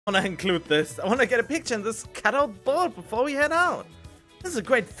I want to include this. I want to get a picture in this cutout board before we head out. This is a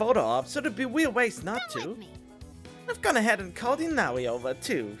great photo op, so it'd be weird waste not to. I've gone ahead and called Inawi over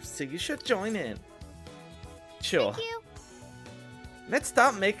too, so you should join in. Sure. Thank you. Let's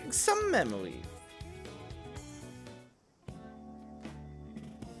start making some memories.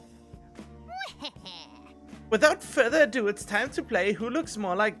 Without further ado, it's time to play Who Looks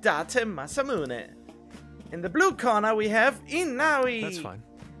More Like Date Masamune. In the blue corner we have Inawi. That's fine.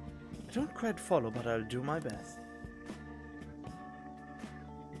 I don't quite follow, but I'll do my best.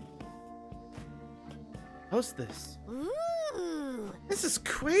 How's this? Ooh. This is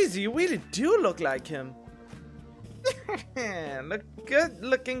crazy, you really do look like him.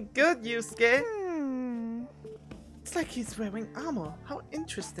 Looking good, Yusuke. It's like he's wearing armor. How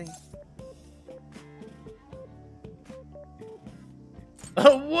interesting.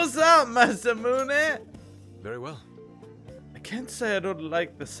 Oh, what's up, Masamune? Very well. I can't say I don't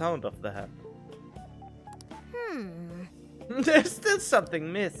like the sound of that. There's still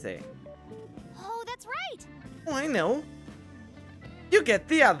something missing. Oh, that's right. Oh, I know. You get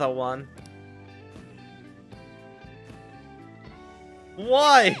the other one.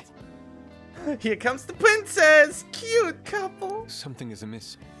 Why? Here comes the princess. Cute couple. Something is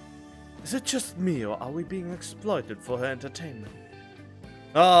amiss. Is it just me, or are we being exploited for her entertainment?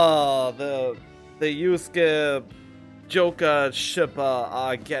 Oh, the Yusuke Joker shipper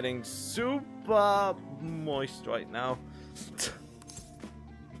are getting super moist right now.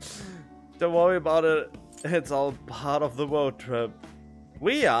 Don't worry about it. It's all part of the road trip.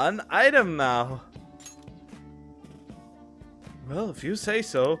 We are an item now. Well, if you say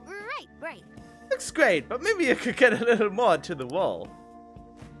so. Right. Looks great, but maybe you could get a little more to the wall.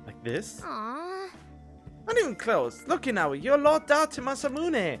 Like this? Aww. Not even close. Look, Inawi, you're Lord Date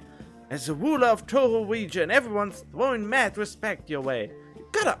Masamune. As the ruler of Toho region, everyone's throwing mad respect your way. You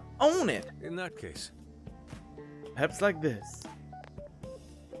gotta own it. In that case. Perhaps like this.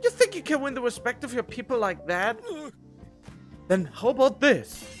 You think you can win the respect of your people like that? Then how about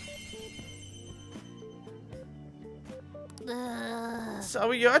this?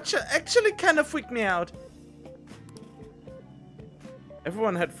 Sorry, you actually kind of freaked me out.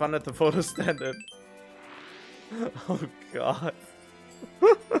 Everyone had fun at the photo stand. Oh god.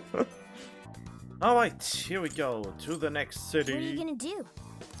 Alright, here we go. To the next city. What are you gonna do?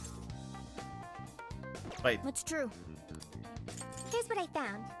 Wait. What's true? Here's what I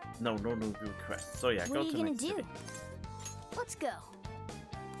found. No request. So yeah, What go are you to the gonna next do? city. Let's go.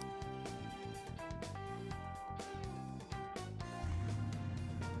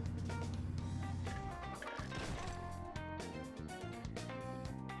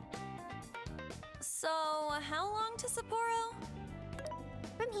 So, how long to Sapporo?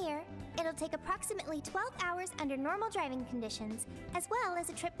 From here, it'll take approximately 12 hours under normal driving conditions, as well as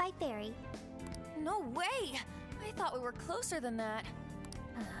a trip by ferry. No way! I thought we were closer than that.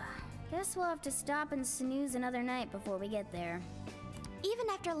 Guess we'll have to stop and snooze another night before we get there. Even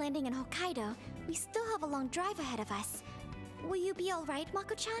after landing in Hokkaido, we still have a long drive ahead of us. Will you be alright,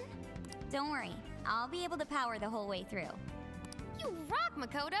 Mako-chan? Don't worry, I'll be able to power the whole way through. You rock,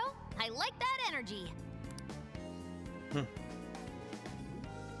 Makoto! I like that energy! A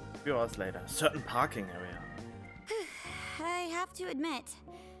few hours later, certain parking area. I have to admit,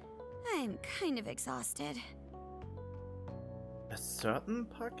 I'm kind of exhausted. A certain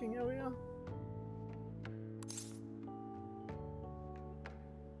parking area?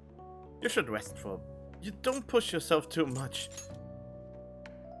 You should rest for. You don't push yourself too much.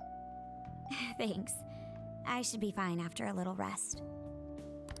 Thanks. I should be fine after a little rest.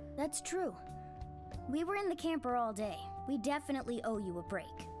 That's true. We were in the camper all day. We definitely owe you a break.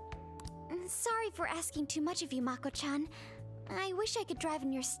 Sorry for asking too much of you, Mako-chan. I wish I could drive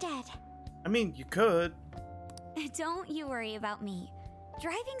in your stead. I mean, you could. Don't you worry about me.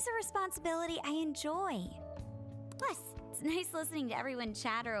 Driving's a responsibility I enjoy. Plus, it's nice listening to everyone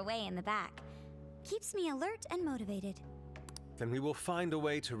chatter away in the back. Keeps me alert and motivated. Then we will find a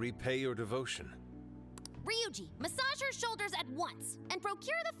way to repay your devotion. Ryuji, massage her shoulders at once and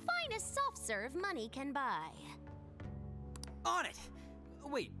procure the finest soft-serve money can buy. On it!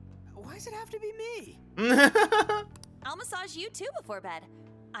 Wait, why does it have to be me? I'll massage you too before bed.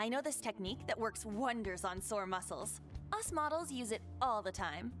 I know this technique that works wonders on sore muscles. Us models use it all the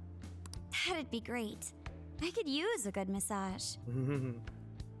time. That'd be great. I could use a good massage.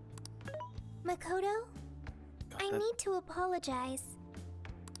 Makoto, I need to apologize.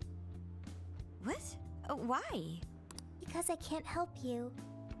 What? Why? Because I can't help you.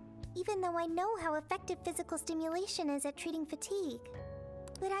 Even though I know how effective physical stimulation is at treating fatigue.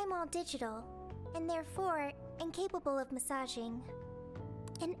 But I'm all digital, and therefore incapable of massaging.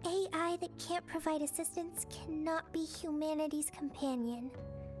 An AI that can't provide assistance cannot be humanity's companion.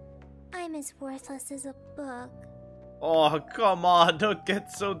 I'm as worthless as a book. Oh, come on, don't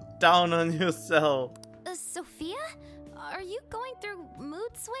get so down on yourself. Sophia? Are you going through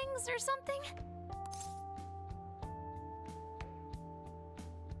mood swings or something?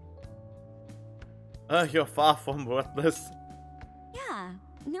 You're far from worthless. Yeah,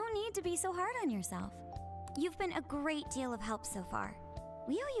 no need to be so hard on yourself. You've been a great deal of help so far.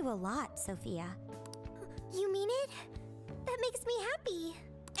 We owe you a lot, Sophia. You mean it? That makes me happy.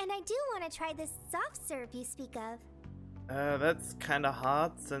 And I do want to try this soft serve you speak of. That's kinda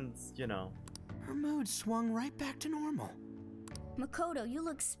hard since, you know. Her mood swung right back to normal. Makoto, you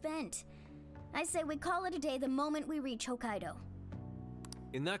look spent. I say we call it a day the moment we reach Hokkaido.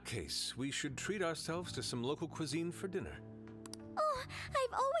 In that case, we should treat ourselves to some local cuisine for dinner. Oh,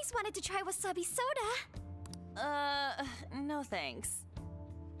 I've always wanted to try wasabi soda. No thanks.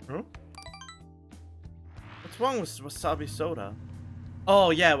 Huh? What's wrong with wasabi soda?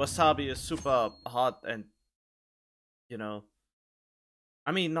 Oh yeah, wasabi is super hot and, you know,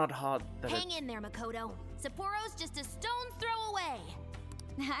 I mean not hot that Hang in there, Makoto. Sapporo's just a stone's throw away.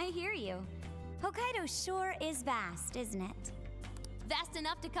 I hear you. Hokkaido sure is vast, isn't it? Vast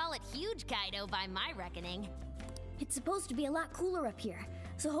enough to call it huge Kaido by my reckoning. It's supposed to be a lot cooler up here,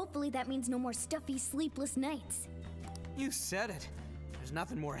 so hopefully that means no more stuffy, sleepless nights. You said it. There's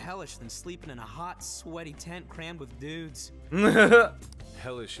nothing more hellish than sleeping in a hot, sweaty tent crammed with dudes.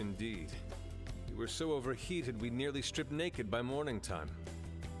 Hellish indeed. We were so overheated we nearly stripped naked by morning time.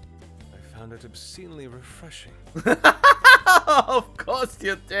 I found it obscenely refreshing. Of course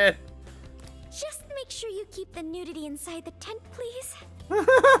you did. Just make sure you keep the nudity inside the tent, please.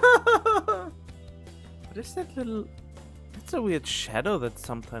 What is that little... That's a weird shadow that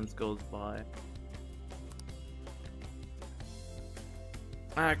sometimes goes by.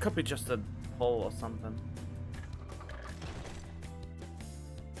 It could be just a hole or something.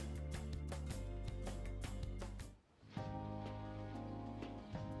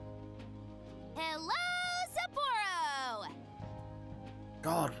 Hello, Sapporo!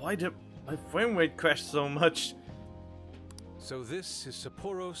 God, why did my frame rate crash so much? So this is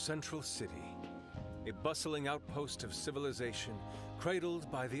Sapporo Central City, a bustling outpost of civilization, cradled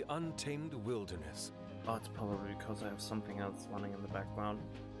by the untamed wilderness. Oh, it's probably because I have something else running in the background.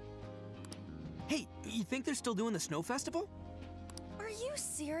 Hey, you think they're still doing the snow festival? Are you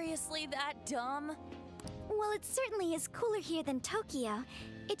seriously that dumb? Well, it certainly is cooler here than Tokyo.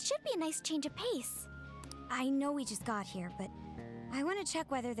 It should be a nice change of pace. I know we just got here, but I want to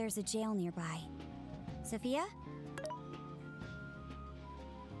check whether there's a jail nearby. Sophia?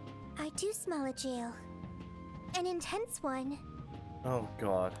 I do smell a jail. An intense one. Oh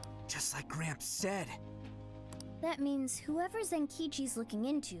God. Just like Gramps said. That means whoever Zenkichi's looking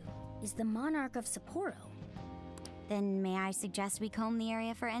into is the monarch of Sapporo. Then may I suggest we comb the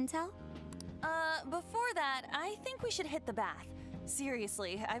area for intel? Before that, I think we should hit the bath.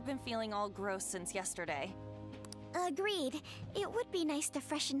 Seriously, I've been feeling all gross since yesterday. Agreed. It would be nice to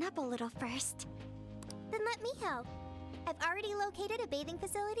freshen up a little first. Then let me help. I've already located a bathing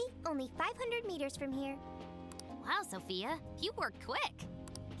facility only 500 meters from here. Wow, Sophia, you work quick.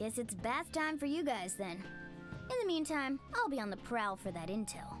 Guess it's bath time for you guys then. In the meantime, I'll be on the prowl for that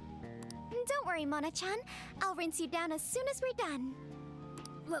intel. Don't worry, Mona-chan. I'll rinse you down as soon as we're done.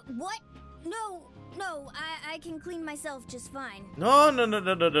 What? No, I can clean myself just fine. No.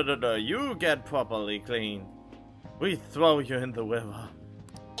 You get properly clean. We throw you in the river.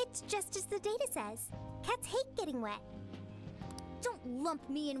 It's just as the data says. Cats hate getting wet. Don't lump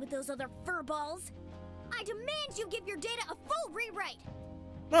me in with those other furballs. I demand you give your data a full rewrite.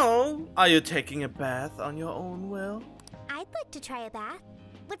 No. Are you taking a bath on your own will? I'd like to try a bath.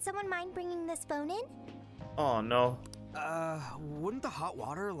 Would someone mind bringing this phone in? Oh no. Wouldn't the hot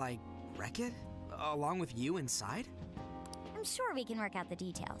water, like, wreck it? Along with you inside? I'm sure we can work out the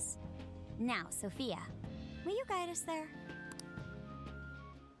details. Now, Sophia, will you guide us there?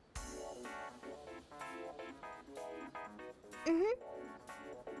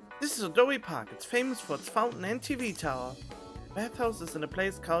 This is Odori Park. It's famous for its fountain and TV tower. Bathhouse is in a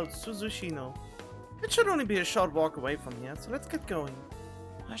place called Suzushino. It should only be a short walk away from here, so let's get going.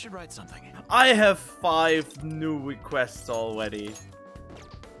 I should write something. I have 5 new requests already.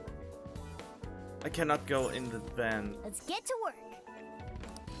 I cannot go in the van. Let's get to work.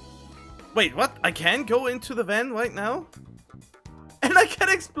 Wait, what? I can go into the van right now? And I can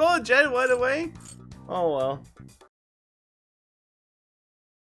explore jail right away? Oh well.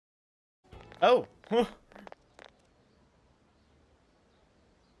 Oh.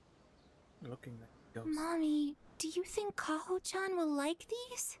 Looking like a ghost. Mommy, Do you think Kaho-chan will like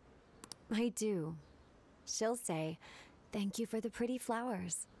these? I do. She'll say, "Thank you for the pretty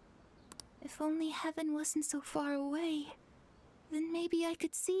flowers." If only heaven wasn't so far away, then maybe I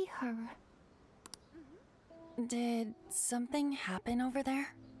could see her. Did something happen over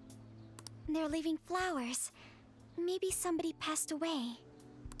there? They're leaving flowers. Maybe somebody passed away.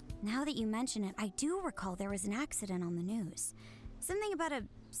 Now that you mention it, I do recall there was an accident on the news. Something about a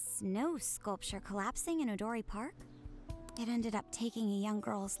snow sculpture collapsing in Odori Park. It ended up taking a young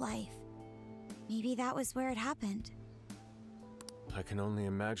girl's life. Maybe that was where it happened. I can only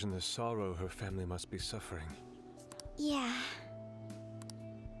imagine the sorrow her family must be suffering. Yeah.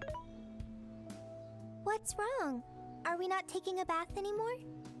 What's wrong? Are we not taking a bath anymore?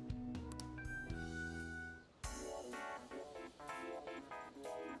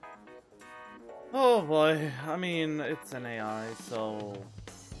 Oh boy, I mean, it's an AI, so...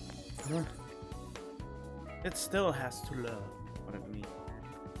 It still has to learn what it means.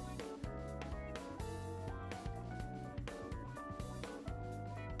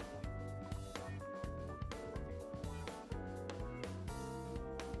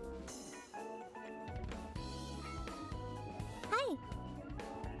 Hi.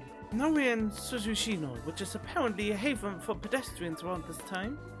 Now we're in Suzushino, which is apparently a haven for pedestrians around this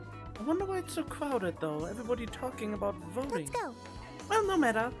time. I wonder why it's so crowded though, everybody talking about voting. Let's go. Well, no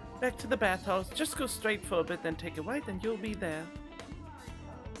matter. Back to the bathhouse. Just go straight for a bit, then take a right and you'll be there.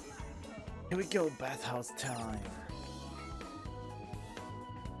 Here we go, bathhouse time.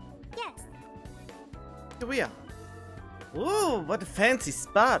 Yes. Here we are. Ooh, what a fancy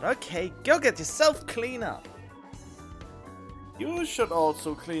spot. Okay, go get yourself clean up. You should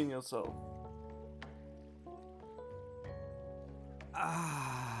also clean yourself.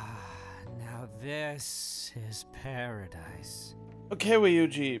 Now this is paradise. Okay,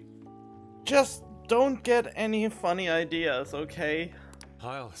 Ryuji. Just don't get any funny ideas, okay?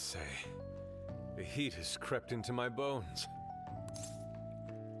 I'll say, the heat has crept into my bones.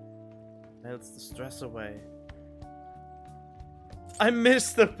 Melts the stress away. I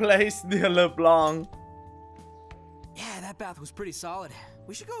miss the place near LeBlanc. Yeah, that bath was pretty solid.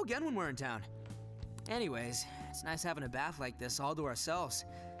 We should go again when we're in town. Anyways, it's nice having a bath like this all to ourselves.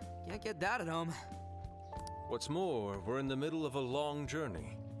 Can't get that at home. What's more, we're in the middle of a long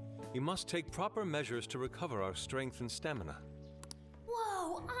journey. We must take proper measures to recover our strength and stamina.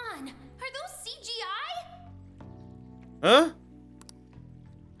 Whoa, An! Are those CGI? Huh?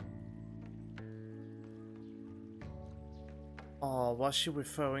 Oh, was she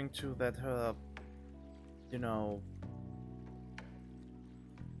referring to that her, you know...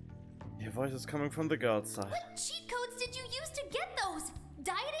 Your voice is coming from the girl's side. What cheat codes did you use to get those?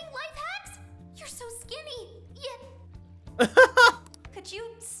 Dieting life hacks? You're so skinny, yet... Could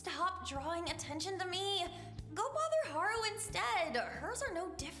you stop drawing attention to me? Go bother Haru instead. Hers are no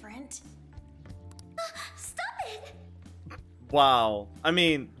different. Stop it! Wow. I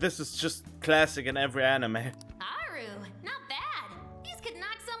mean, this is just classic in every anime. Haru, not bad. These could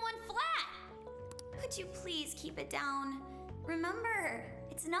knock someone flat. Could you please keep it down? Remember,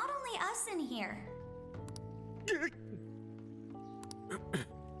 it's not only us in here.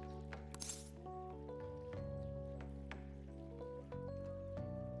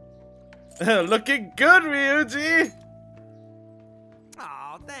 Looking good, Ryuji!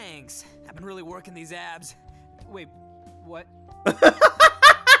 Aw, thanks. I've been really working these abs. Wait, what? I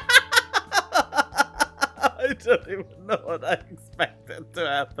don't even know what I expected to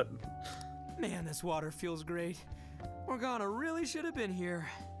happen. Man, this water feels great. Morgana really should have been here.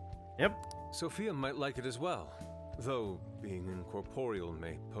 Yep. Sophia might like it as well, though being incorporeal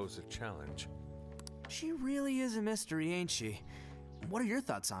may pose a challenge. She really is a mystery, ain't she? What are your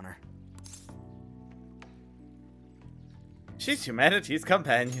thoughts on her? She's humanity's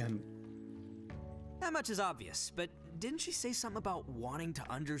companion. That much is obvious, but didn't she say something about wanting to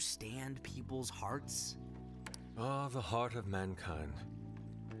understand people's hearts? Ah, the heart of mankind.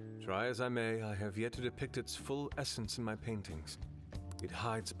 Try as I may, I have yet to depict its full essence in my paintings. It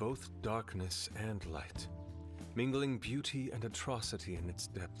hides both darkness and light, mingling beauty and atrocity in its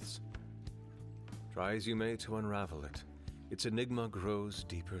depths. Try as you may to unravel it, its enigma grows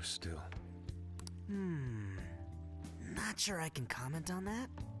deeper still. Not sure I can comment on that,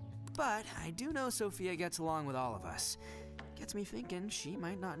 but I do know Sophia gets along with all of us. Gets me thinking she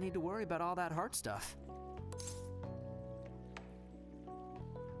might not need to worry about all that heart stuff.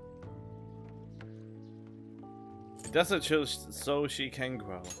 Does it just so she can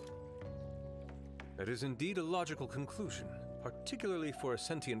grow? That is indeed a logical conclusion, particularly for a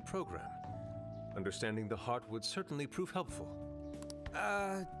sentient program. Understanding the heart would certainly prove helpful.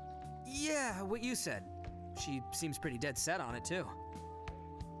 Yeah, what you said. She seems pretty dead set on it, too.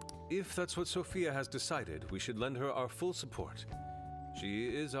 If that's what Sophia has decided, we should lend her our full support. She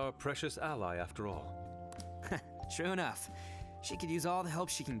is our precious ally, after all. True enough. She could use all the help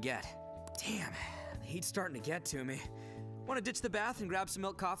she can get. Damn, the heat's starting to get to me. Want to ditch the bath and grab some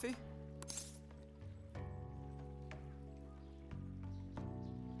milk coffee?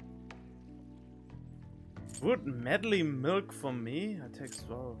 Fruit medley milk for me? I take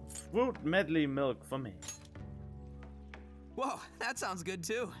slow. Fruit medley milk for me. Whoa, that sounds good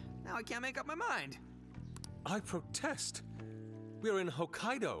too. Now I can't make up my mind. I protest. We are in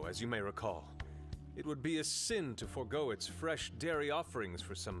Hokkaido, as you may recall. It would be a sin to forego its fresh dairy offerings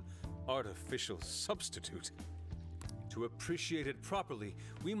for some artificial substitute. To appreciate it properly,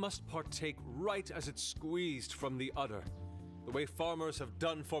 we must partake right as it's squeezed from the udder, the way farmers have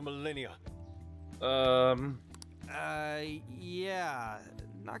done for millennia. Yeah.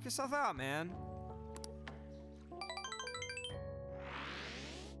 Knock yourself out, man.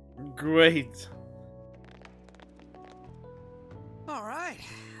 Great. All right.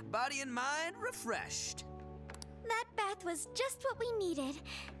 Body and mind refreshed. That bath was just what we needed.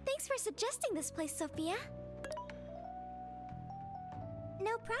 Thanks for suggesting this place, Sophia.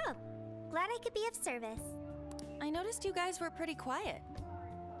 No prob. Glad I could be of service. I noticed you guys were pretty quiet.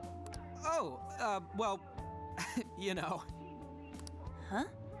 Oh, well, you know. Huh?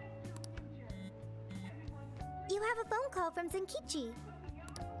 You have a phone call from Zenkichi.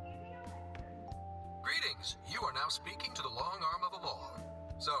 Greetings. You are now speaking to the long arm of the law.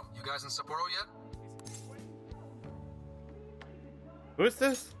 So, you guys in Sapporo yet? Who is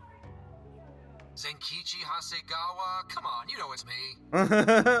this? Zenkichi Hasegawa? Come on, you know it's me.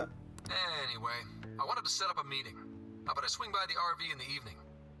 Anyway, I wanted to set up a meeting. How about I swing by the RV in the evening?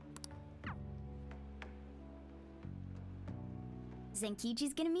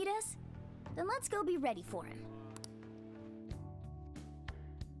 Zenkichi's gonna meet us? Then let's go be ready for him.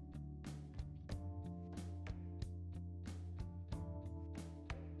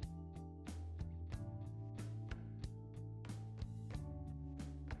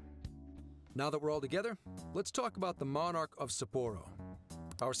 Now that we're all together, let's talk about the monarch of Sapporo.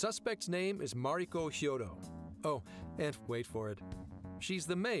 Our suspect's name is Mariko Hyodo. Oh, and wait for it. She's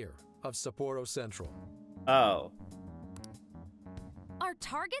the mayor of Sapporo Central. Oh. Our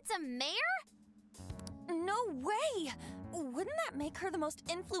target's a mayor? No way! Wouldn't that make her the most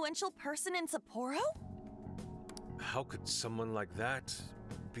influential person in Sapporo? How could someone like that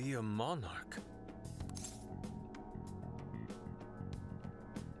be a monarch?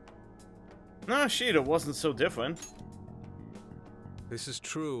 No, Shida wasn't so different. This is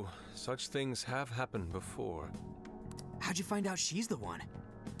true. Such things have happened before. How'd you find out she's the one?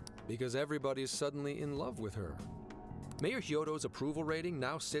 Because everybody's suddenly in love with her. Mayor Hyodo's approval rating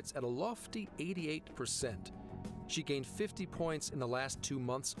now sits at a lofty 88%. She gained 50 points in the last 2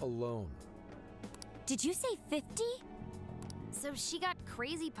 months alone. Did you say 50? So she got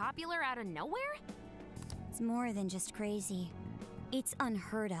crazy popular out of nowhere? It's more than just crazy. It's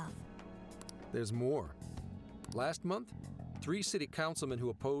unheard of. There's more. Last month, 3 city councilmen who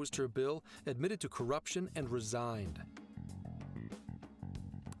opposed her bill admitted to corruption and resigned.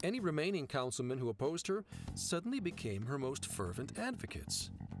 Any remaining councilmen who opposed her suddenly became her most fervent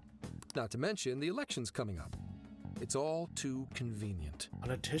advocates. Not to mention the elections coming up. It's all too convenient.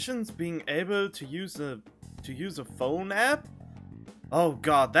 Politicians being able to use a phone app? Oh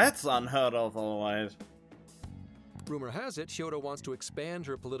god, that's unheard of otherwise. Rumor has it Hyodo wants to expand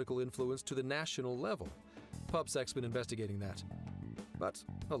her political influence to the national level. PubSec's been investigating that. But,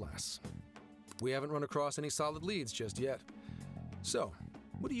 alas, we haven't run across any solid leads just yet. So,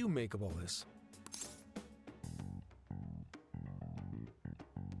 what do you make of all this?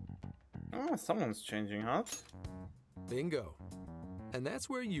 Oh, someone's changing hearts. Bingo. And that's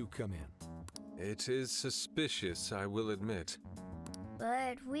where you come in. It is suspicious, I will admit.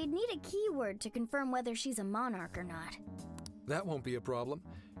 But we'd need a keyword to confirm whether she's a monarch or not. That won't be a problem.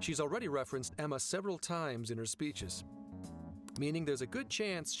 She's already referenced Emma several times in her speeches. Meaning there's a good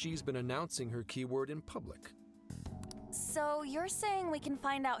chance she's been announcing her keyword in public. So you're saying we can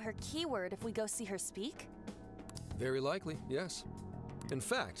find out her keyword if we go see her speak? Very likely, yes. In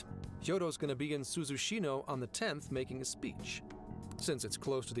fact, Hyodo's going to be in Suzushino on the 10th making a speech. Since it's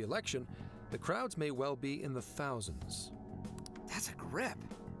close to the election, the crowds may well be in the thousands. That's a grip.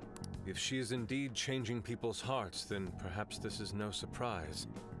 If she is indeed changing people's hearts, then perhaps this is no surprise.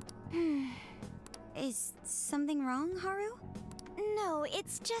 Is something wrong, Haru? No,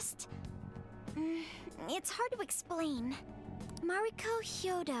 it's just... it's hard to explain. Mariko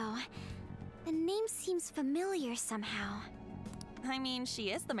Hyodo. The name seems familiar somehow. I mean, she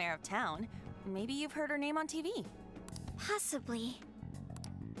is the mayor of town. Maybe you've heard her name on TV. Possibly.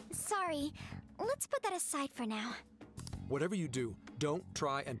 Sorry, let's put that aside for now. Whatever you do, don't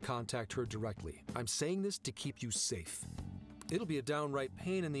try and contact her directly. I'm saying this to keep you safe. It'll be a downright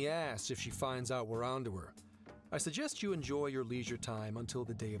pain in the ass if she finds out we're onto her. I suggest you enjoy your leisure time until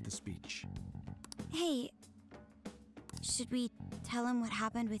the day of the speech. Hey, should we tell him what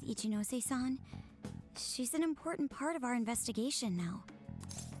happened with Ichinose-san? She's an important part of our investigation now.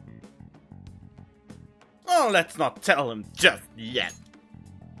 Oh, let's not tell him just yet.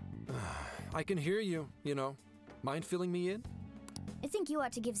 I can hear you, you know. Mind filling me in? I think you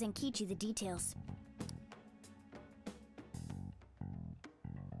ought to give Zenkichi the details.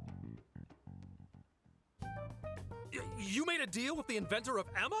 You made a deal with the inventor of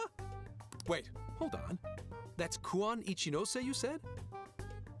Emma? Wait, hold on. That's Kuon Ichinose, you said?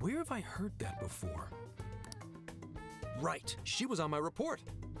 Where have I heard that before? Right, she was on my report.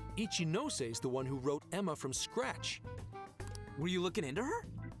 Ichinose is the one who wrote Emma from scratch. Were you looking into her?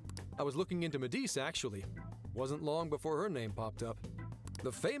 I was looking into Medice, actually. Wasn't long before her name popped up.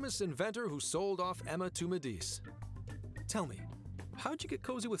 The famous inventor who sold off Emma to Medice. Tell me, how'd you get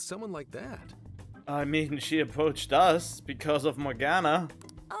cozy with someone like that? I mean, she approached us because of Morgana.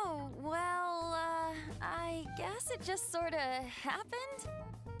 Oh, well, I guess it just sorta happened?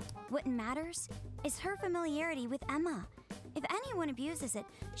 What matters is her familiarity with Emma. If anyone abuses it,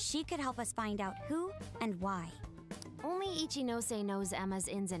 she could help us find out who and why. Only Ichinose knows Emma's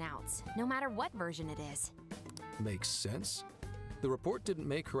ins and outs, no matter what version it is. Makes sense. The report didn't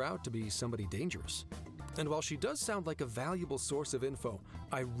make her out to be somebody dangerous. And while she does sound like a valuable source of info,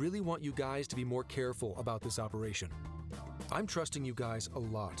 I really want you guys to be more careful about this operation. I'm trusting you guys a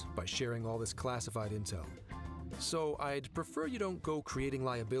lot by sharing all this classified intel. So I'd prefer you don't go creating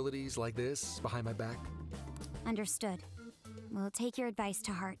liabilities like this behind my back. Understood. We'll take your advice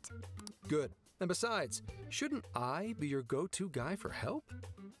to heart. Good. And besides, shouldn't I be your go-to guy for help?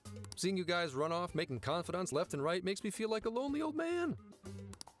 Seeing you guys run off making confidants left and right makes me feel like a lonely old man.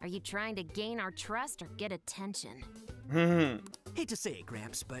 Are you trying to gain our trust or get attention? Hate to say it,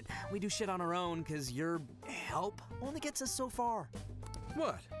 Gramps, but we do shit on our own because your help only gets us so far.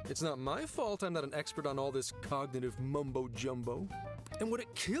 What? It's not my fault I'm not an expert on all this cognitive mumbo-jumbo. And would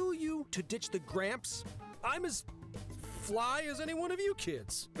it kill you to ditch the Gramps? I'm as fly as any one of you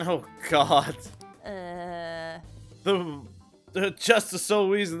kids. Oh, God. Just the sole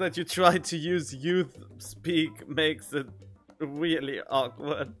reason that you tried to use youth speak makes it really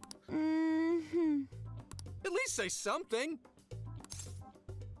awkward. At least say something.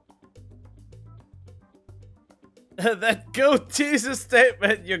 That goatee's a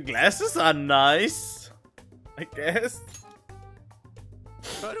statement. Your glasses are nice, I guess.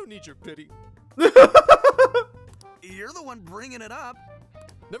 I don't need your pity. You're the one bringing it up.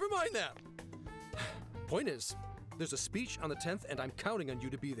 Never mind that. Point is, there's a speech on the 10th, and I'm counting on you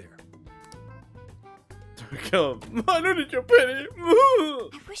to be there. Come, I don't need your pity.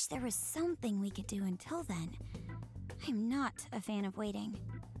 I wish there was something we could do until then. I'm not a fan of waiting.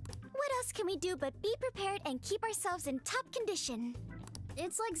 What else can we do but be prepared and keep ourselves in top condition?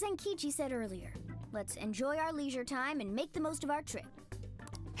 It's like Zenkichi said earlier. Let's enjoy our leisure time and make the most of our trip.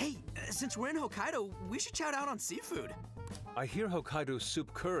 Hey, since we're in Hokkaido, we should shout out on seafood. I hear Hokkaido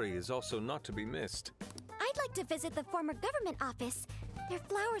soup curry is also not to be missed. I'd like to visit the former government office. Their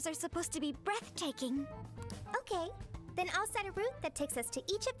flowers are supposed to be breathtaking. Okay, then I'll set a route that takes us to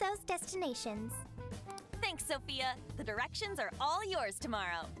each of those destinations. Thanks, Sophia. The directions are all yours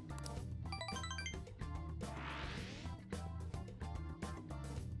tomorrow.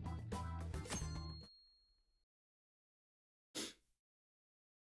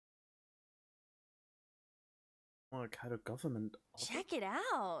 Hokkaido government office? Check it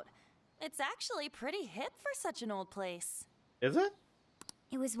out. It's actually pretty hip for such an old place. Is it?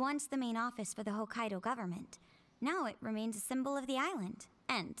 It was once the main office for the Hokkaido government. Now it remains a symbol of the island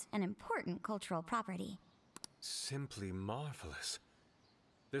and an important cultural property. Simply marvelous.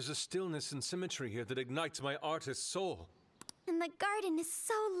 There's a stillness and symmetry here that ignites my artist's soul. And the garden is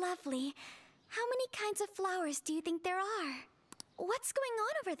so lovely. How many kinds of flowers do you think there are? What's going on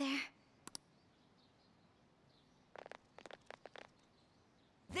over there?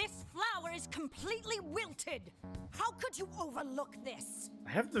 This flower is completely wilted. How could you overlook this?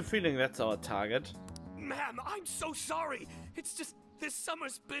 I have the feeling that's our target. Ma'am, I'm so sorry. It's just this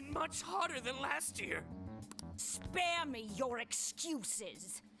summer's been much hotter than last year. Spare me your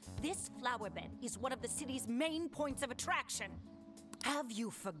excuses. This flower bed is one of the city's main points of attraction. Have you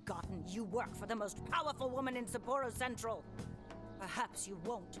forgotten you work for the most powerful woman in Sapporo Central? Perhaps you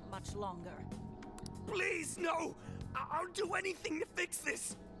won't much longer. Please, no! I'll do anything to fix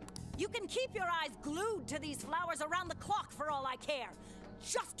this. You can keep your eyes glued to these flowers around the clock for all I care.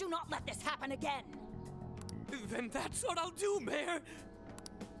 Just do not let this happen again. Then that's what I'll do, Mayor.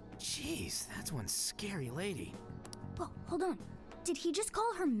 Jeez, that's one scary lady. Oh, hold on. Did he just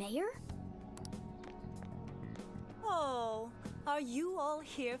call her mayor? Oh, are you all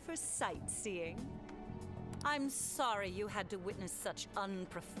here for sightseeing? I'm sorry you had to witness such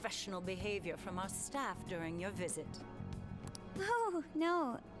unprofessional behavior from our staff during your visit. Oh,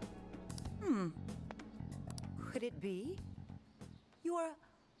 no. Could it be? You're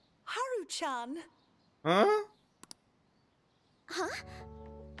Haru-chan. Huh? Huh?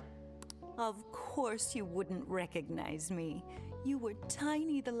 Of course you wouldn't recognize me. You were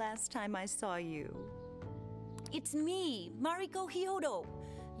tiny the last time I saw you. It's me, Mariko Hyodo.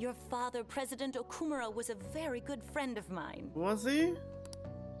 Your father, President Okumura, was a very good friend of mine. Was he?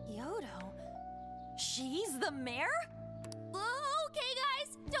 Hyodo? She's the mayor? Okay,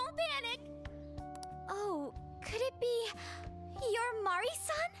 guys, don't panic. Oh, could it be your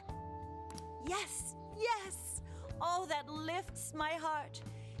Mari-san? Yes, yes. Oh, that lifts my heart.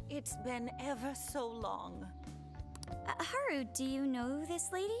 It's been ever so long. Haru, do you know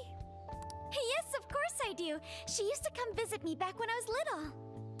this lady? Yes, of course I do. She used to come visit me back when I was little.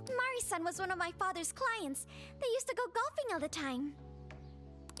 Mari-san was one of my father's clients. They used to go golfing all the time.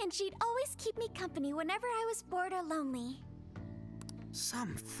 And she'd always keep me company whenever I was bored or lonely.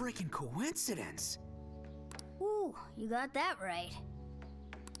 Some freaking coincidence. Ooh, you got that right.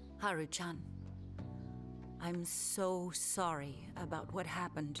 Haru-chan, I'm so sorry about what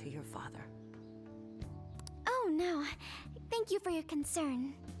happened to your father. Oh, no. Thank you for your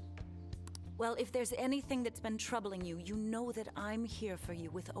concern. Well, if there's anything that's been troubling you, you know that I'm here for you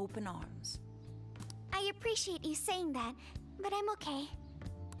with open arms. I appreciate you saying that, but I'm okay.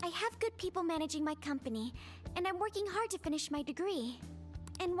 I have good people managing my company, and I'm working hard to finish my degree.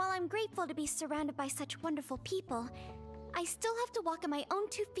 And while I'm grateful to be surrounded by such wonderful people, I still have to walk on my own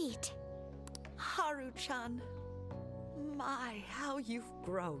 2 feet. Haru-chan, my, how you've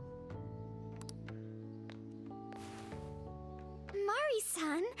grown.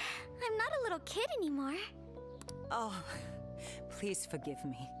 Mari-san, I'm not a little kid anymore. Oh, please forgive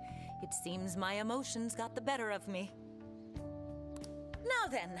me. It seems my emotions got the better of me. Now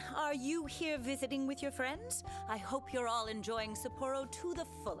then, are you here visiting with your friends? I hope you're all enjoying Sapporo to the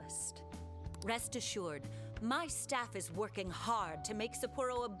fullest. Rest assured, my staff is working hard to make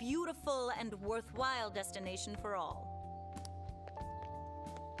Sapporo a beautiful and worthwhile destination for all.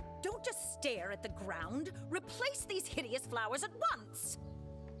 Don't just stare at the ground. Replace these hideous flowers at once.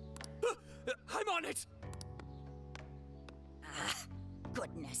 I'm on it! Ah,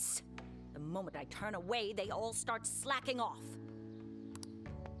 goodness. The moment I turn away, they all start slacking off.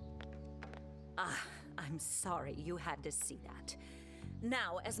 Ah, I'm sorry you had to see that.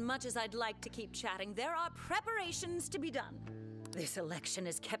 Now, as much as I'd like to keep chatting, there are preparations to be done. This election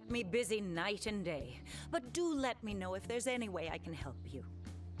has kept me busy night and day, but do let me know if there's any way I can help you.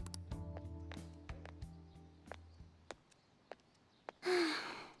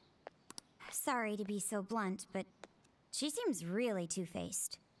 Sorry to be so blunt, but she seems really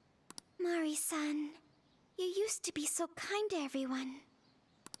two-faced. Mari-san, you used to be so kind to everyone.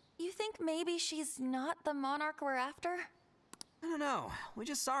 You think maybe she's not the monarch we're after? I don't know. We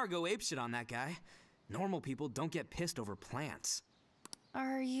just saw her go apeshit on that guy. Normal people don't get pissed over plants.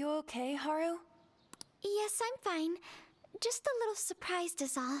 Are you okay, Haru? Yes, I'm fine. Just a little surprised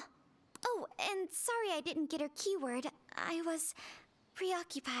is all. Oh, and sorry I didn't get her keyword. I was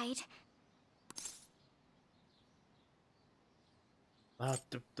preoccupied.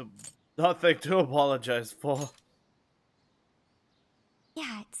 Nothing to apologize for.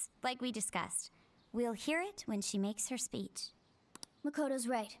 Yeah, it's like we discussed. We'll hear it when she makes her speech. Makoto's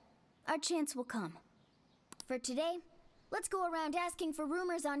right. Our chance will come. For today, let's go around asking for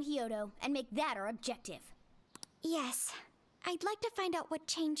rumors on Hyodo and make that our objective. Yes, I'd like to find out what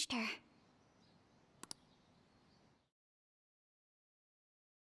changed her.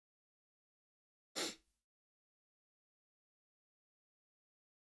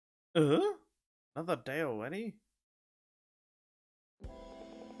 Another day already?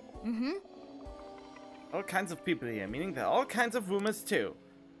 Mm-hmm. All kinds of people here, meaning there are all kinds of rumors too.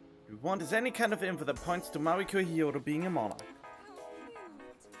 What we want is any kind of info that points to Mariko Hyodo being a monarch.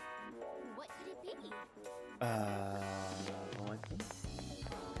 What could it be?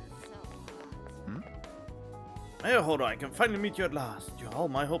 Hey, hold on, I can finally meet you at last. You're all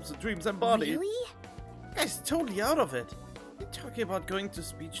my hopes and dreams embodied. Really? Guy's totally out of it. You talking about going to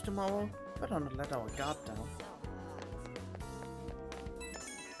speech tomorrow? Better not let our guard down.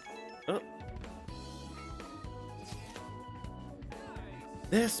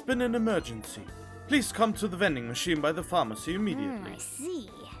 There's been an emergency. Please come to the vending machine by the pharmacy immediately. I see.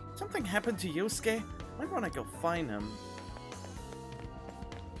 Something happened to Yusuke? Why don't I go find him?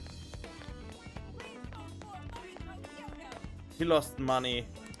 He lost money.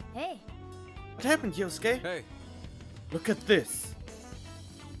 Hey. What happened, Yusuke? Hey. Look at this.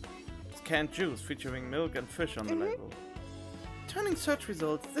 It's canned juice featuring milk and fish on the label. Turning search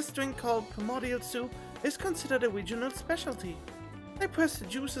results, this drink called primordial soup is considered a regional specialty. They press the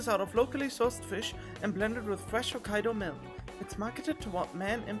juices out of locally sourced fish and blend it with fresh Hokkaido milk. It's marketed toward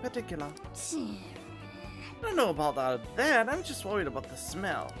men in particular. I don't know about all that, I'm just worried about the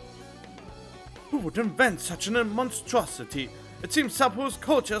smell. Who would invent such a monstrosity? It seems Sapporo's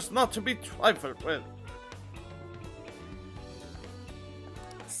culture is not to be trifled with.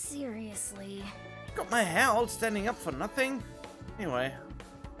 Seriously. Got my hair all standing up for nothing? Anyway,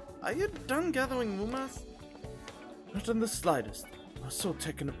 are you done gathering rumors? Not in the slightest. I was so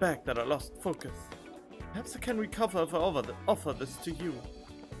taken aback that I lost focus. Perhaps I can recover if I offer this to you.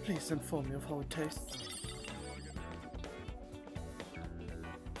 Please inform me of how it tastes.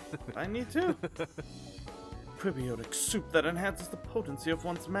 I need to. Prebiotic soup that enhances the potency of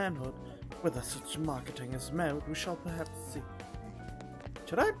one's manhood. Whether such marketing is merit, we shall perhaps see.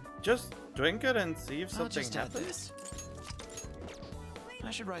 Should I just drink it and see if something happens?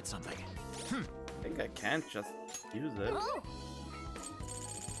 I should write something. I think I can't just use it. Oh.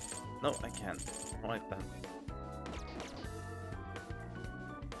 No, I can't. Alright then.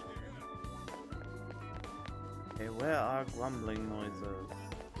 Okay, where are grumbling noises?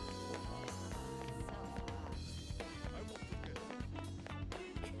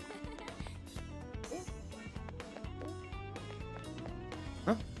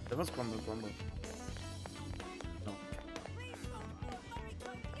 Huh? There was grumble. No.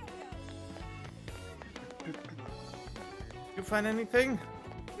 You find anything?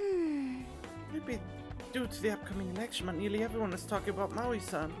 Maybe due to the upcoming election, but nearly everyone is talking about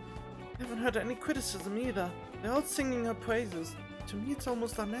Maui-san. I haven't heard any criticism either. They're all singing her praises. To me, it's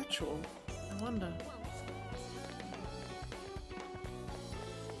almost unnatural. I wonder.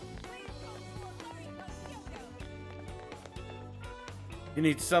 You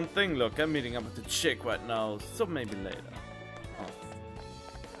need something? Look, I'm meeting up with the chick right now, so maybe later. Oh.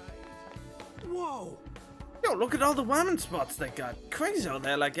 Whoa! Yo, look at all the ramen spots they got. Crazy out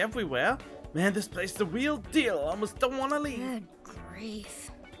there, like everywhere. Man, this place is the real deal. I almost don't want to leave. Good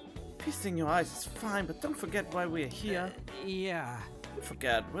grief. Feasting your eyes is fine, but don't forget why we're here. Yeah. Don't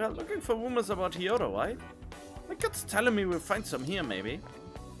forget, we're looking for rumors about Hyodo, right? My gut's telling me we'll find some here, maybe.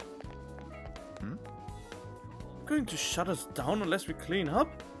 Going to shut us down unless we clean up?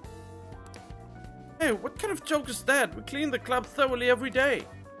 Hey, what kind of joke is that? We clean the club thoroughly every day.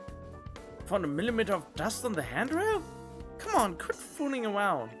 Found a millimeter of dust on the handrail? Come on, quit fooling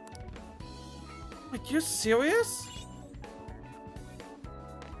around. Like, you're serious?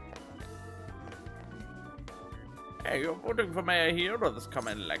 Hey, you're voting for Mayor Hyodo this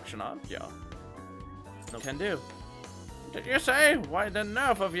coming election, aren't you? No can do. Did you say? Why the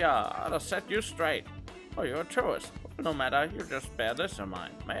nerve of ya? I'll set you straight. Oh, you're a tourist. No matter, you just bear this in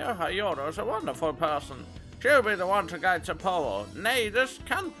mind. Mayor Hyodo is a wonderful person. She'll be the one to guide Sapporo, nay, this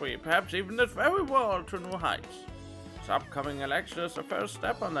country, perhaps even this very world, to new heights. This upcoming election is the first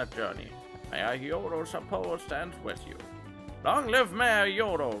step on that journey. Mayor Hyodo Sapporo stands with you. Long live Mayor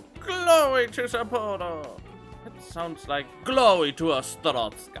Hyodo! Glory to Sapporo! It sounds like glory to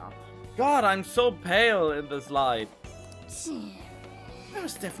Ostrowska. God, I'm so pale in this light. That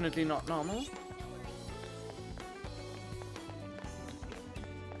was definitely not normal.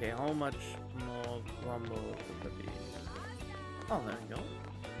 Okay, how much more grumble could there be? Oh, there you go.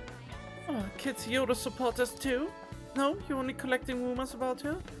 Oh, kids Hyodo supporters too? No, you're only collecting rumors about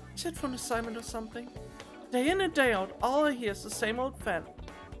her? Is it for an assignment or something? Day in and day out, all I hear is the same old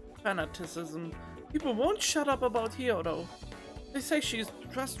fanaticism. People won't shut up about Hyodo. They say she's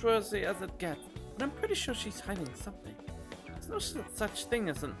trustworthy as it gets, but I'm pretty sure she's hiding something. There's no such thing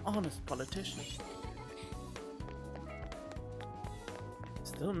as an honest politician.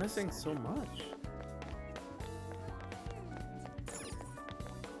 Still missing so much.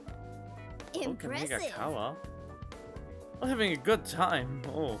 Impressive. Kawa. Well, having a good time.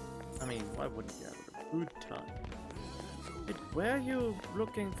 Oh, I mean, why wouldn't you have a good time? Wait, where are you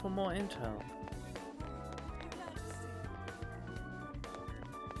looking for more intel?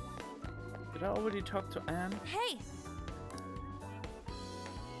 Did I already talk to Anne? Hey!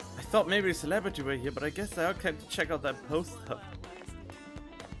 I thought maybe a celebrity were here, but I guess I came to check out that poster.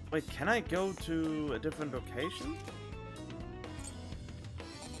 Wait, can I go to a different location?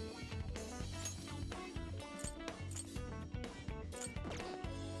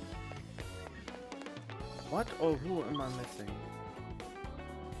 What or who am I missing?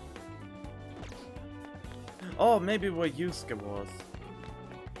 Oh, maybe where Yusuke was.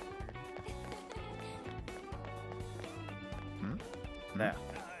 There.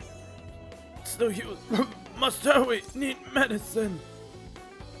 It's no use. Must hurry. Need medicine.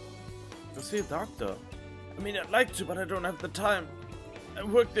 Go see a doctor. I mean, I'd like to, but I don't have the time. I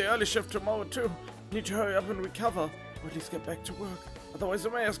work the early shift tomorrow too. Need to hurry up and recover, or at least get back to work. Otherwise, the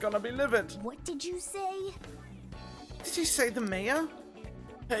mayor's gonna be livid. What did you say? Did he say the mayor?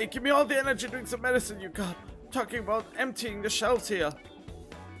 Hey, give me all the energy drinks and medicine you got. I'm talking about emptying the shelves here.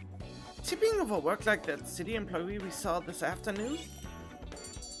 Is he being overworked like that city employee we saw this afternoon?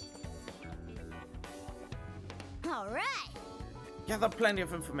 All right. Gather plenty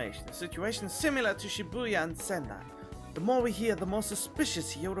of information. The situation is similar to Shibuya and Sendai. The more we hear, the more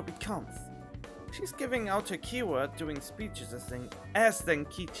suspicious Hyodo becomes. She's giving out her keyword, doing speeches as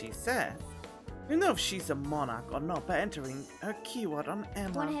Denkichi says. You know if she's a monarch or not by entering her keyword on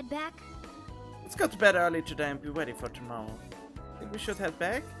Emma. Wanna head back? Let's go to bed early today and be ready for tomorrow. Think we should head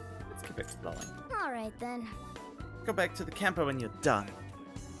back? Let's keep exploring. All right then. Go back to the camper when you're done.